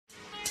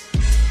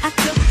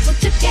took what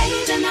you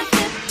gave and I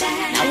flipped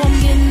that. Now I'm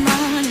getting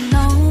all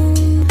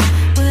alone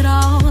with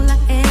all I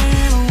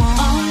ever want.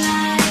 All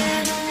I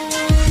ever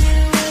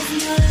wanted was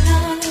your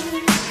love.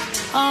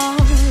 All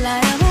I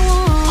ever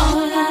wanted.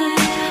 All I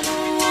ever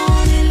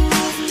wanted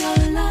was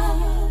your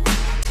love.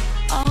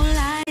 All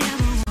I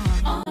ever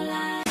wanted. All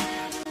I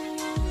ever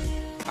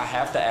wanted. I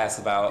have to ask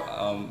about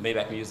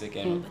Mayback Music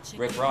and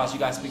Rick Ross. You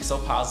guys speak so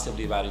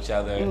positively about each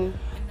other.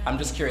 I'm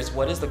just curious,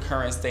 what is the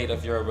current state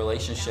of your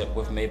relationship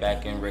with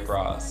Mayback and Rick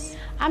Ross?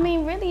 I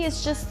mean, really,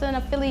 it's just an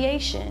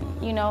affiliation,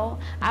 you know?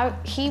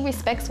 He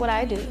respects what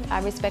I do.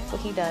 I respect what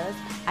he does.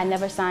 I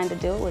never signed a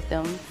deal with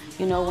them.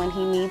 You know, when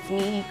he needs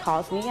me, he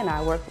calls me and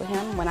I work with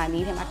him. When I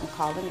need him, I can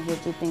call him and he'll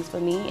do things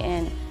for me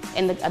and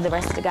the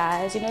rest of the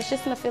guys. You know, it's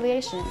just an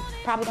affiliation.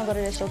 Probably gonna go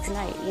to the show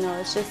tonight. You know,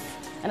 it's just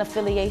an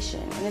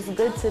affiliation. And it's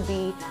good to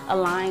be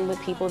aligned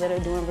with people that are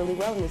doing really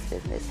well in this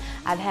business.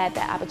 I've had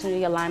that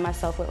opportunity to align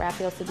myself with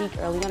Raphael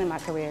Sadiq early on in my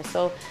career.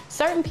 So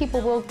certain people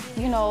will,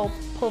 you know,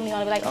 pull me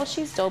on and be like, oh,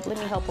 she's dope, let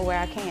me help her where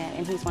I can.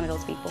 And he's one of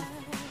those people.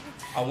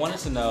 I wanted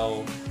to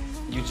know,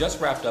 you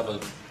just wrapped up a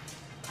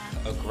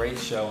great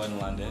show in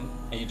London,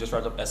 and you just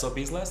wrapped up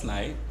SOBs last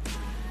night.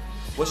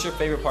 What's your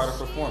favorite part of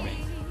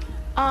performing?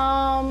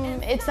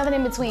 It's nothing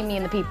in between me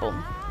and the people.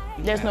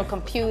 There's no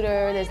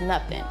computer, there's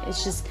nothing.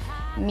 It's just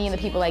me and the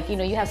people. Like, you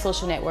know, you have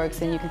social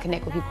networks and you can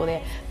connect with people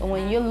there. But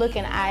when you're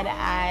looking eye to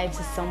eye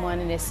to someone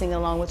and they're singing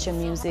along with your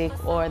music,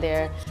 or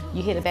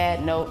you hit a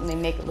bad note and they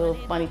make a little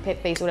funny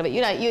pet face or whatever,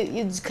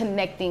 you're just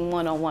connecting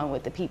one-on-one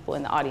with the people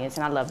in the audience,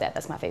 and I love that.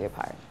 That's my favorite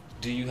part.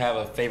 Do you have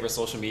a favorite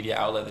social media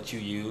outlet that you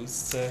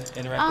use to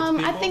interact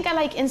with people? I think I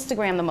like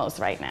Instagram the most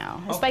right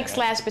now. It's like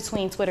slash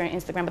between Twitter and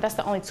Instagram, but that's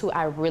the only two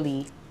I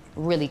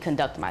really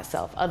conduct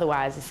myself.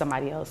 Otherwise, it's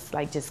somebody else,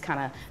 like just kind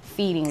of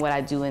feeding what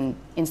I do in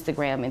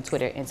Instagram and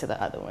Twitter into the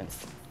other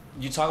ones.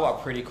 You talk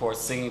about pretty chords,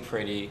 singing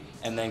pretty,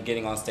 and then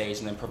getting on stage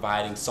and then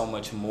providing so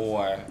much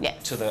more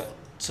to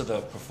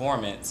the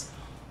performance.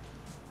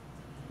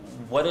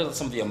 What are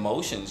some of the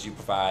emotions you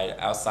provide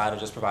outside of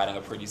just providing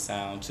a pretty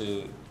sound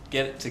to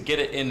get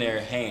it in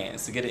their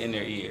hands, to get it in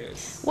their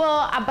ears?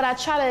 Well, but I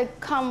try to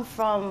come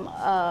from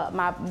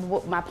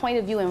my point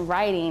of view in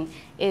writing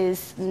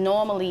is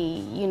normally,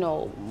 you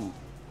know,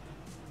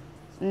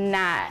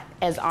 not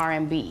as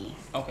R&B.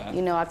 Okay.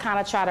 You know, I kind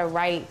of try to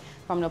write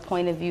from the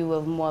point of view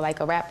of more like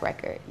a rap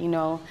record. You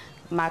know,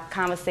 my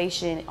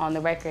conversation on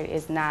the record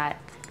is not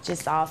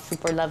just all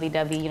super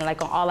lovey-dovey. You know,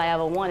 like on All I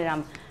Ever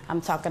Wanted,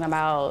 I'm talking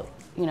about,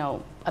 you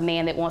know, a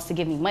man that wants to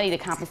give me money to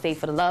compensate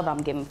for the love I'm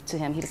giving to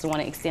him. He doesn't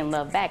want to extend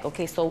love back.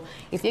 Okay, so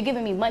if you're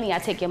giving me money, I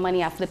take your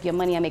money, I flip your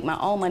money, I make my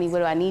own money. What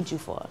do I need you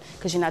for?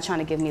 Because you're not trying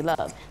to give me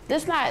love.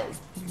 That's not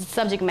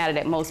subject matter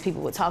that most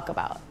people would talk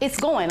about. It's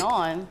going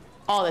on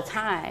all the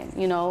time,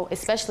 you know,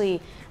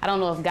 especially, I don't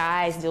know if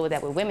guys deal with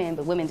that with women,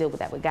 but women deal with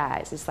that with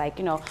guys. It's like,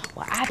 you know,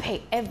 well, I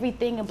pay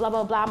everything and blah,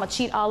 blah, blah. I'm going to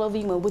cheat all over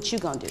you, and what you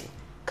going to do?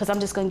 Because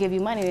I'm just going to give you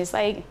money. It's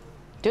like,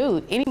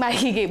 dude, anybody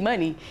can get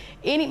money.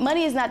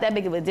 Money is not that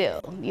big of a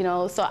deal, you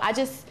know? So I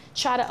just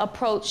try to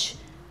approach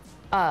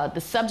the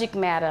subject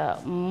matter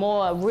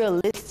more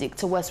realistic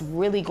to what's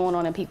really going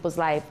on in people's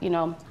life, you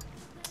know?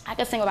 I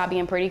can sing about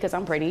being pretty because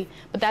I'm pretty,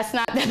 but that's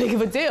not that big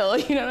of a deal,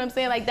 you know what I'm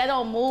saying? Like, that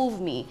don't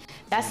move me.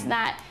 That's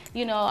not,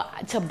 you know,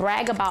 to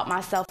brag about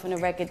myself in a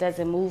record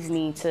doesn't move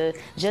me. To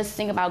just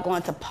sing about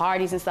going to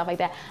parties and stuff like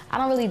that, I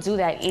don't really do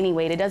that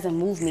anyway. That doesn't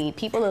move me.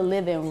 People are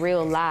living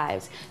real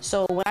lives.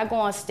 So when I go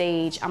on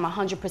stage, I'm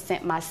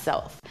 100%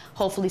 myself.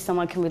 Hopefully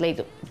someone can relate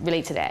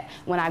to that.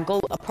 When I go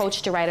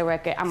approach to write a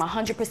record, I'm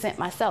 100%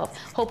 myself.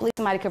 Hopefully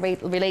somebody can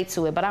relate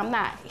to it, but I'm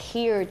not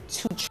here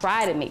to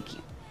try to make you.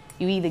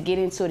 You either get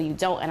into it or you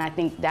don't, and I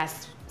think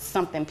that's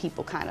something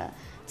people kind of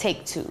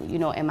take to, you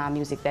know, in my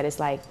music, that it's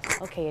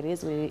like, okay, it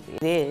is what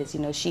it is,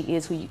 you know, she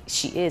is who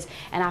she is.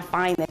 And I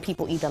find that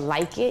people either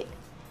like it,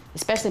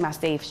 especially my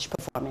stage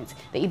performance,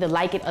 they either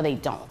like it or they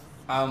don't.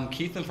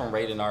 Keithan from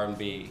Rated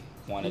R&B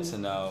wanted to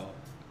know,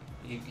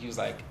 he was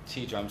like,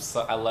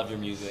 Teedra, I love your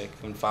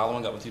music. Been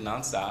following up with you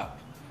nonstop.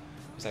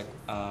 He's like,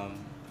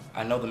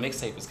 I know the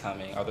mixtape is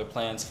coming. Are there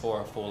plans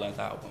for a full-length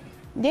album?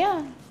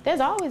 Yeah, there's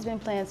always been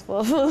plans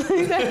for a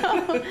full-length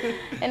album.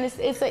 And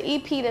it's an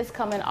EP that's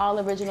coming, all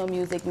original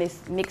music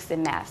mixed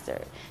and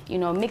mastered. You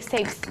know,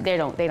 mixtapes, they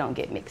don't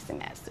get mixed and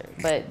mastered.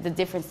 But the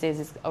difference is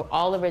it's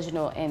all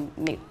original and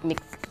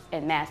mixed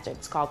and mastered.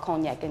 It's called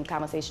Cognac and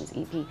Conversations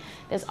EP.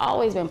 There's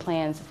always been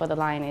plans for the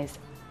Lioness.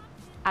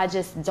 I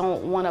just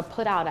don't want to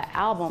put out an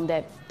album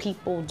that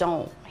people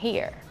don't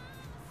hear.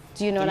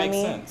 Do you know what I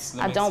mean?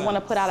 I don't want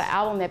to put out an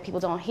album that people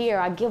don't hear.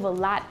 I give a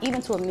lot,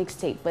 even to a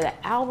mixtape, but an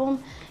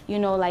album, you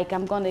know, like I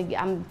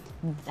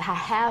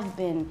have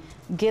been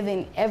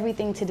giving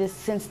everything to this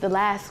since the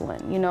last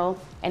one, you know,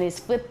 and it's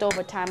flipped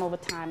over time.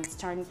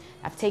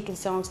 I've taken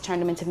songs,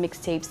 turned them into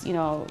mixtapes, you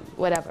know,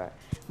 whatever.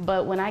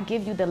 But when I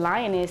give you the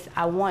Lioness,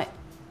 I want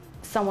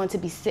someone to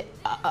be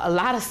a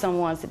lot of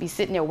someones to be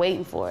sitting there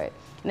waiting for it.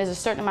 And there's a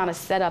certain amount of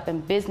setup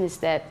and business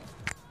that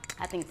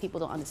I think people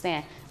don't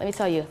understand. Let me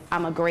tell you,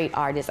 I'm a great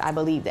artist. I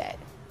believe that.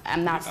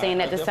 I'm not saying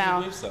that to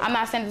sound, so. I'm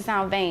not saying to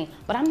sound vain,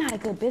 but I'm not a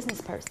good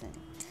business person.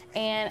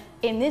 And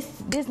in this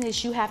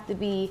business, you have to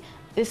be,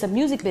 it's a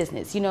music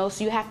business, you know,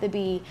 so you have to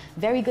be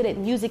very good at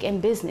music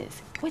and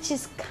business, which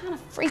is kind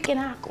of freaking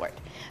awkward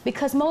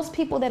because most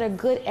people that are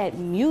good at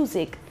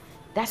music,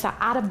 that's an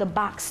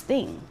out-of-the-box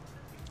thing.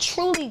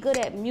 Truly good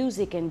at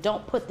music and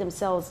don't put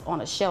themselves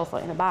on a shelf or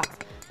in a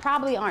box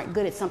probably aren't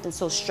good at something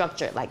so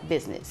structured like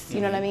business,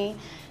 you know what I mean?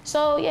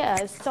 So yeah,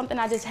 it's something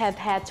I just have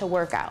had to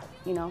work out,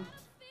 you know?